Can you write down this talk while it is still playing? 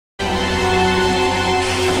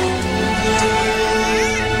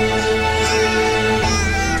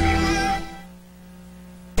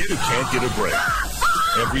get a break.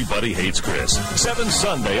 Everybody Hates Chris. 7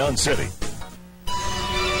 Sunday on City.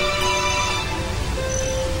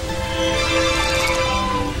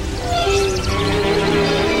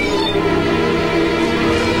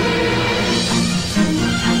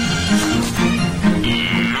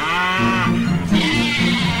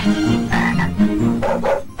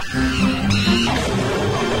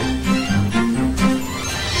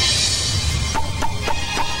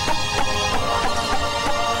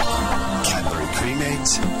 Cadbury cream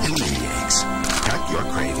eggs and mini eggs. Cut your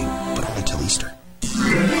craving, but only till Easter.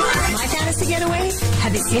 My fantasy getaway?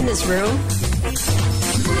 Have you seen this room?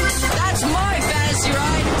 That's my fantasy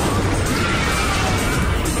ride!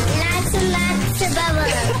 Lots of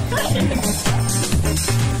bubble.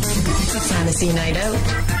 A fantasy night out.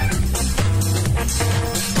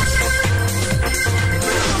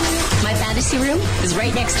 My fantasy room is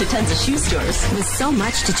right next to tons of shoe stores. With so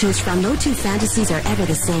much to choose from, no two fantasies are ever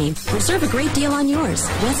the same. Reserve a great deal on yours.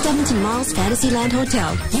 West Edmonton Mall's Fantasyland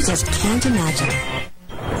Hotel. You just can't imagine.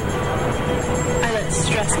 I let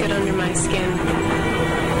stress get under my skin.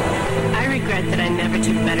 I regret that I never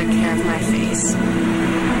took better care of my face.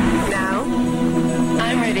 Now,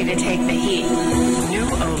 I'm ready to take the heat. New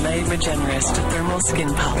Olay Regenerist Thermal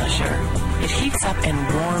Skin Polisher. It heats up and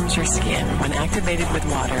warms your skin when activated with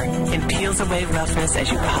water and peels away roughness as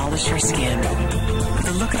you polish your skin. With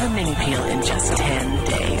the look of a mini peel in just 10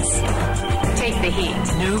 days. Take the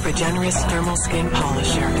heat. New Regenerist Thermal Skin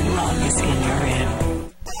Polisher. Love the skin you're in.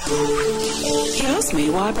 He asked me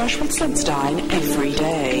why I brush with Sensodyne every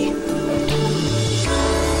day.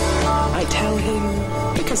 I tell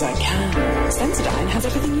him, because I can. Sensodyne has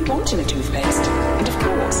everything you want in a toothpaste. And of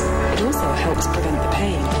course, it also helps prevent the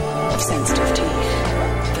pain of sensitive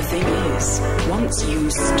teeth. The thing is, once you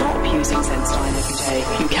stop using Sensodyne every day,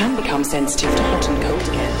 you can become sensitive to hot and cold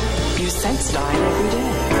again. Use Sensodyne every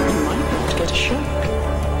day. You might not get a shock.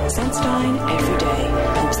 Sensodyne every day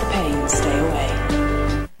helps the pain stay away.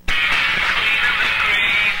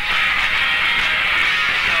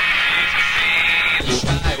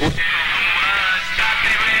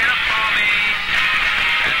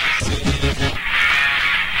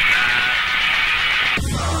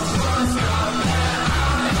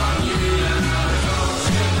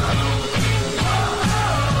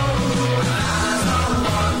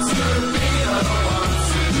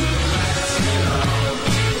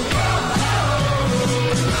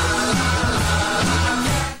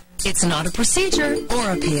 It's not a procedure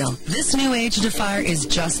or a peel. This new age defier is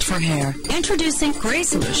just for hair. Introducing Gray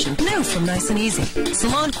Solution, new from Nice and Easy.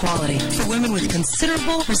 Salon quality for women with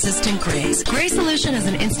considerable resistant grays. Gray Solution is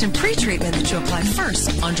an instant pre-treatment that you apply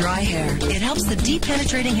first on dry hair. It helps the deep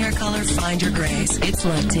penetrating hair color find your grays. It's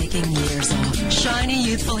like taking years off. Shiny,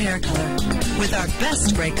 youthful hair color with our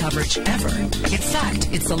best gray coverage ever. In fact,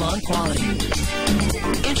 it's salon quality.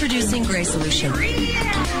 Introducing Gray Solution.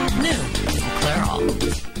 New from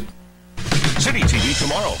Clariol. CityTV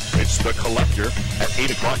tomorrow. It's The Collector at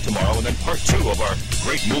 8 o'clock tomorrow, and then part 2 of our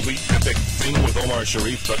great movie, Epic Thing with Omar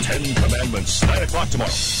Sharif, The 10 Commandments, 9 o'clock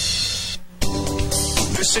tomorrow.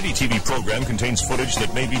 This CityTV program contains footage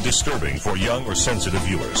that may be disturbing for young or sensitive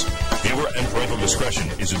viewers. Viewer and parental discretion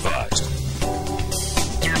is advised.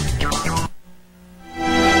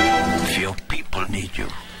 If your people need you,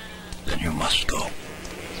 then you must go.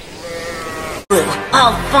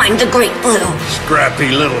 I'll find the great blue.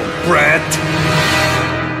 Scrappy little brat.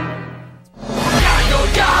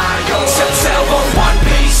 Set sail for One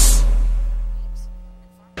Piece.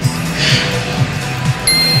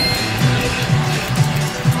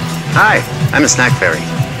 Hi, I'm a snack fairy.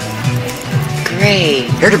 Great.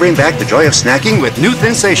 Here to bring back the joy of snacking with new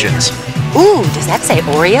Thinsations. Ooh, does that say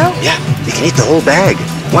Oreo? Yeah, you can eat the whole bag.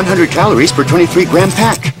 100 calories per 23-gram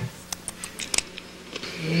pack.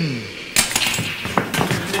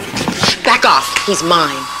 Back off. He's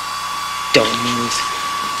mine. Don't move.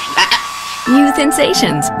 New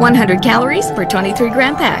Thinsations, 100 calories per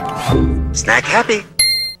 23-gram pack. Snack happy.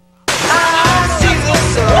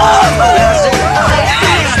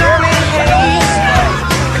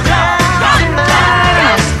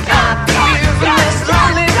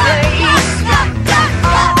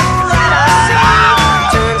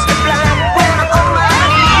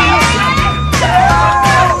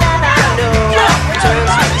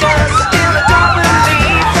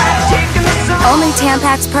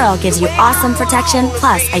 Tampax Pearl gives you awesome protection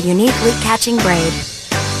plus a unique leak-catching braid.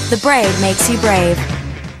 The braid makes you brave.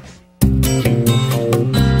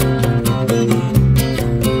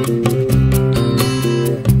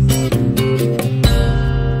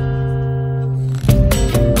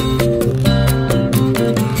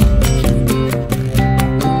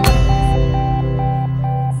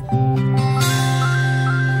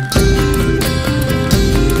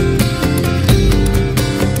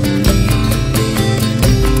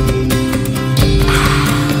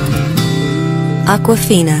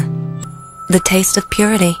 Aquafina, the taste of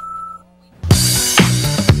purity.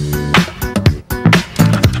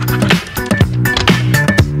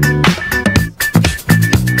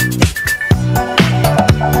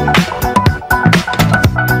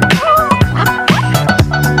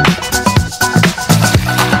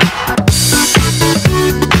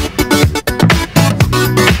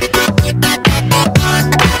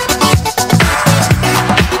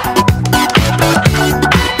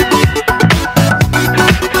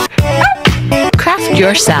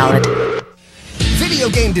 Your salad. Video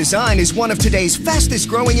game design is one of today's fastest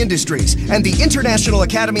growing industries, and the International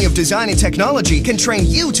Academy of Design and Technology can train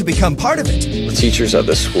you to become part of it. The teachers at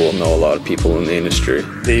this school know a lot of people in the industry.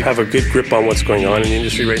 They have a good grip on what's going on in the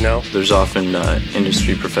industry right now. There's often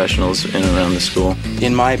industry professionals in and around the school.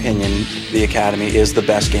 In my opinion, the Academy is the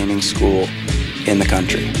best gaming school in the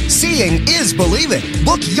country. Seeing is believing.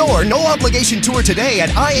 Book your no-obligation tour today at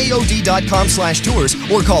iaod.com/tours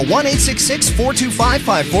or call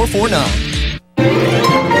 1-866-425-5449.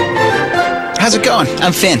 How's it going?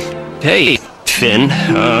 I'm Finn. Hey, Finn.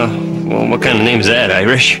 Well, what kind of name is that?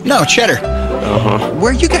 Irish? No, cheddar. Uh-huh.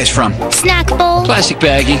 Where are you guys from? Snack bowl. Plastic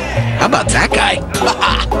baggie. How about that guy?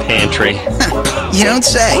 Pantry. You don't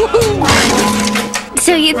say.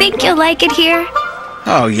 So you think you'll like it here?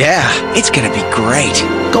 Oh, yeah. It's gonna be great.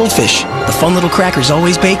 Goldfish, the fun little crackers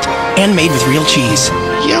always baked and made with real cheese.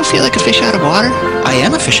 You don't feel like a fish out of water? I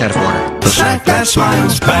am a fish out of water. The snack that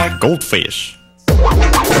smiles back. Goldfish.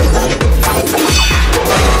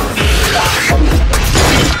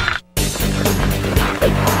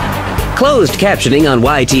 Closed captioning on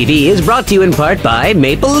YTV is brought to you in part by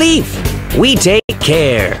Maple Leaf. We take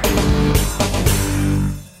care.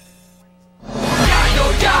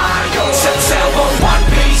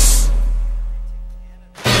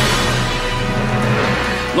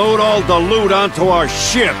 Load all the loot onto our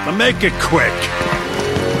ship and make it quick.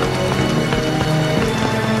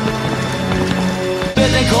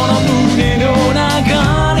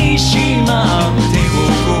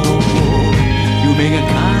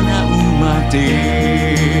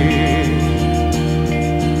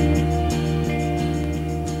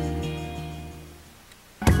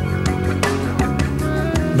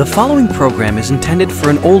 The following program is intended for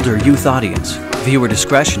an older youth audience. Viewer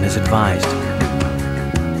discretion is advised.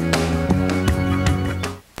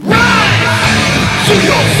 To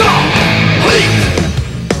your song, please.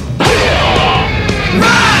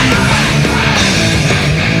 Right.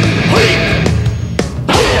 Please.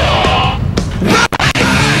 Right.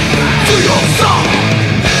 To your song.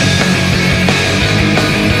 Right.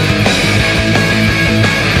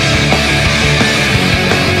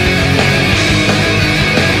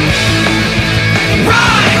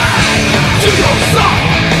 To your song.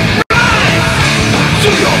 Right. To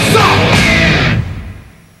your song.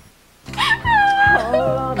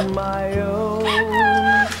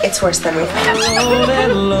 It's worse than we thought.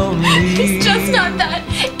 He's just not that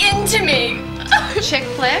into me. Chick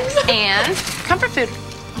flicks and comfort food.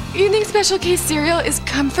 You think Special K cereal is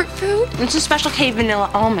comfort food? It's a Special K vanilla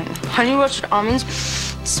almond. Honey roasted almonds.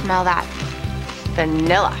 Smell that.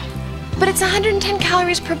 Vanilla. But it's 110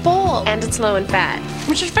 calories per bowl. And it's low in fat,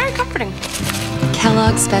 which is very comforting.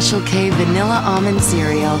 Kellogg's Special K Vanilla Almond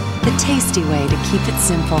Cereal, the tasty way to keep it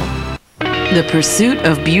simple. The pursuit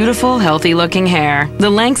of beautiful, healthy-looking hair. The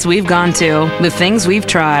lengths we've gone to, the things we've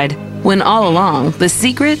tried. When all along, the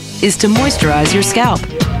secret is to moisturize your scalp.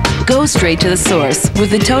 Go straight to the source with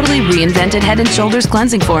the totally reinvented Head & Shoulders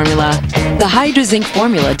cleansing formula. The Hydra Zinc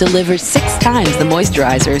formula delivers 6 times the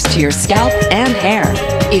moisturizers to your scalp and hair.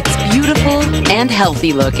 It's beautiful and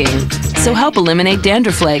healthy looking. So help eliminate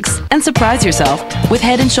dandruff flakes and surprise yourself with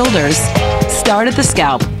Head & Shoulders. Start at the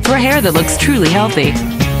scalp for hair that looks truly healthy.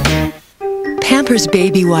 Pampers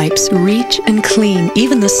Baby Wipes reach and clean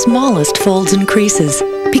even the smallest folds and creases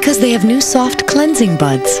because they have new soft cleansing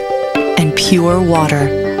buds and pure water.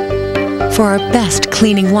 For our best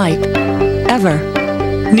cleaning wipe ever.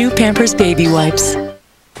 New Pampers Baby Wipes.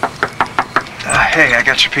 Hey, I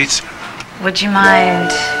got your pizza. Would you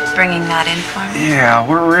mind bringing that in for me? Yeah,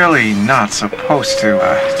 we're really not supposed to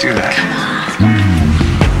do that. Come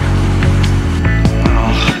on.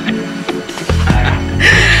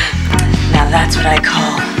 That's what I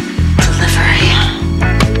call delivery.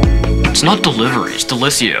 It's not delivery, it's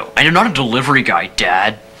Delicio. I am not a delivery guy,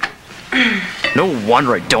 Dad. No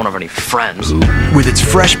wonder I don't have any friends. With its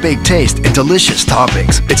fresh-baked taste and delicious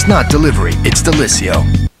toppings, it's not delivery, it's Delicio.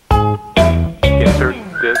 Insert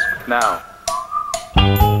disc now.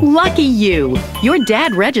 Lucky you! Your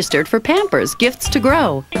dad registered for Pampers Gifts to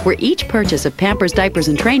Grow, where each purchase of Pampers diapers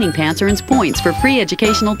and training pants earns points for free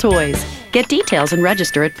educational toys. Get details and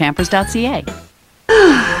register at pampers.ca.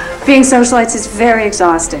 Being socialites is very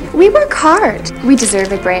exhausting. We work hard. We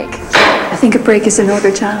deserve a break. I think a break is in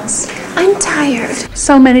order, Giles. I'm tired.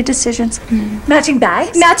 So many decisions. Matching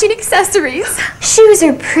bags? Matching accessories. Shoes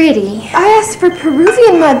are pretty. I asked for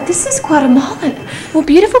Peruvian mud. This is Guatemalan. Well,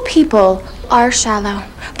 beautiful people are shallow,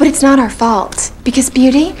 but it's not our fault because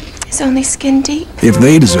beauty is only skin deep. If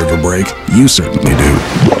they deserve a break, you certainly do.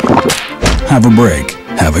 Have a break.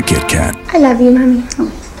 Have a Kit Kat. I love you, Mommy.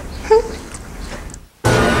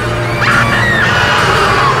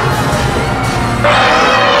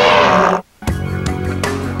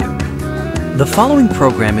 The following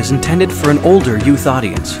program is intended for an older youth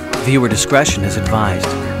audience. Viewer discretion is advised.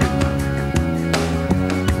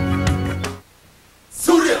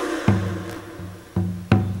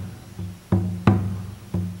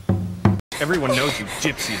 Everyone knows you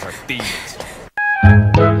gypsies are thieves.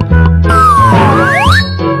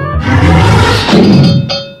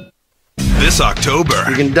 This October,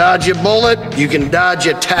 you can dodge a bullet, you can dodge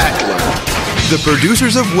a tackler. The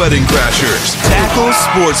producers of Wedding Crashers tackle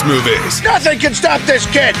sports movies. Nothing can stop this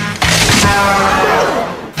kid!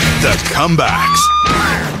 The Comebacks.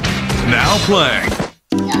 Now playing.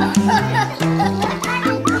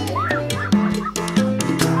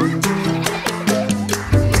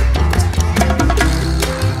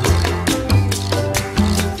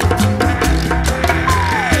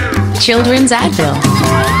 Children's Advil.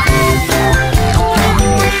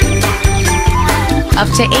 Up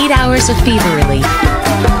to 8 hours of fever relief.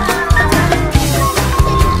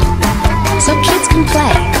 So kids can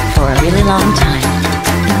play for a really long time.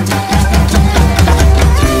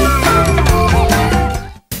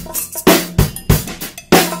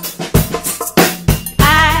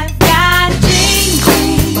 I've got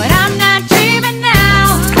dreams, but I'm not dreaming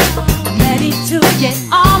now. I'm ready to get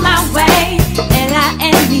on my way.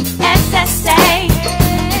 L-I-N-E-S-S-A.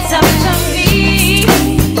 It's up to me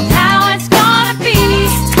how it's gonna be.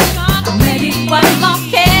 I'm ready, what more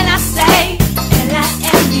can I say?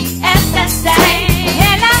 L-I-N-E-S-S-A.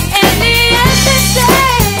 L-I-N-E-S-S-A.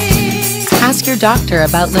 Ask your doctor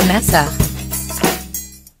about Lamessa.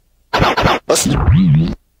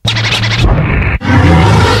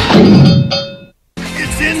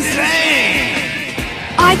 It's insane!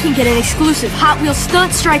 I can get an exclusive Hot Wheels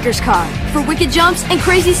Stunt Strikers car for wicked jumps and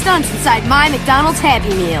crazy stunts inside my McDonald's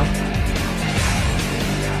Happy Meal.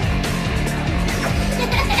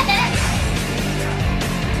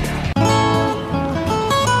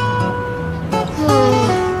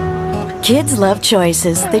 Kids love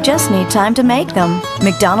choices. They just need time to make them.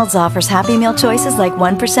 McDonald's offers Happy Meal choices like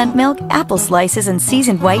 1% milk, apple slices, and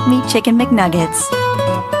seasoned white meat chicken McNuggets.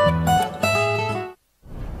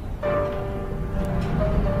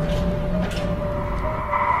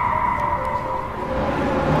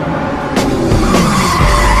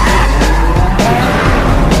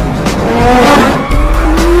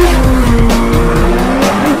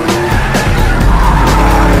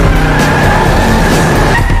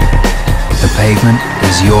 Pavement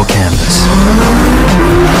is your canvas.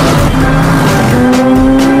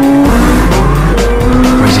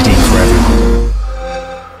 Rated for everyone.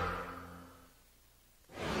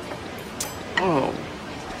 Oh,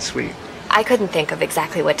 sweet. I couldn't think of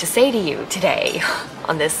exactly what to say to you today,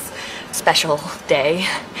 on this special day.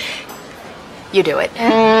 You do it.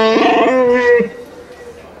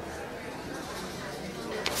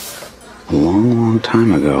 A long, long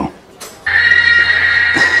time ago,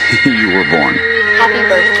 you were born. Happy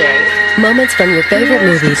birthday. Moments from your favorite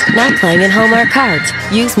movies, now playing in Hallmark cards.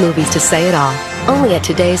 Use movies to say it all. Only at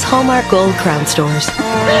today's Hallmark Gold Crown stores.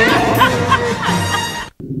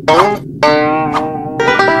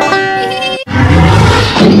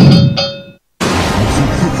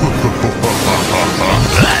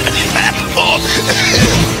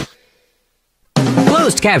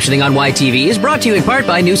 Closed captioning on YTV is brought to you in part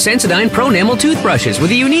by new Sensodyne Pro Namel toothbrushes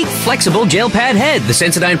with a unique, flexible gel pad head. The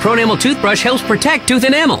Sensodyne Pro Namel toothbrush helps protect tooth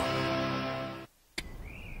enamel.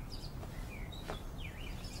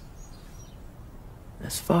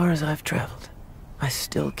 As far as I've traveled, I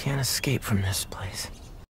still can't escape from this place.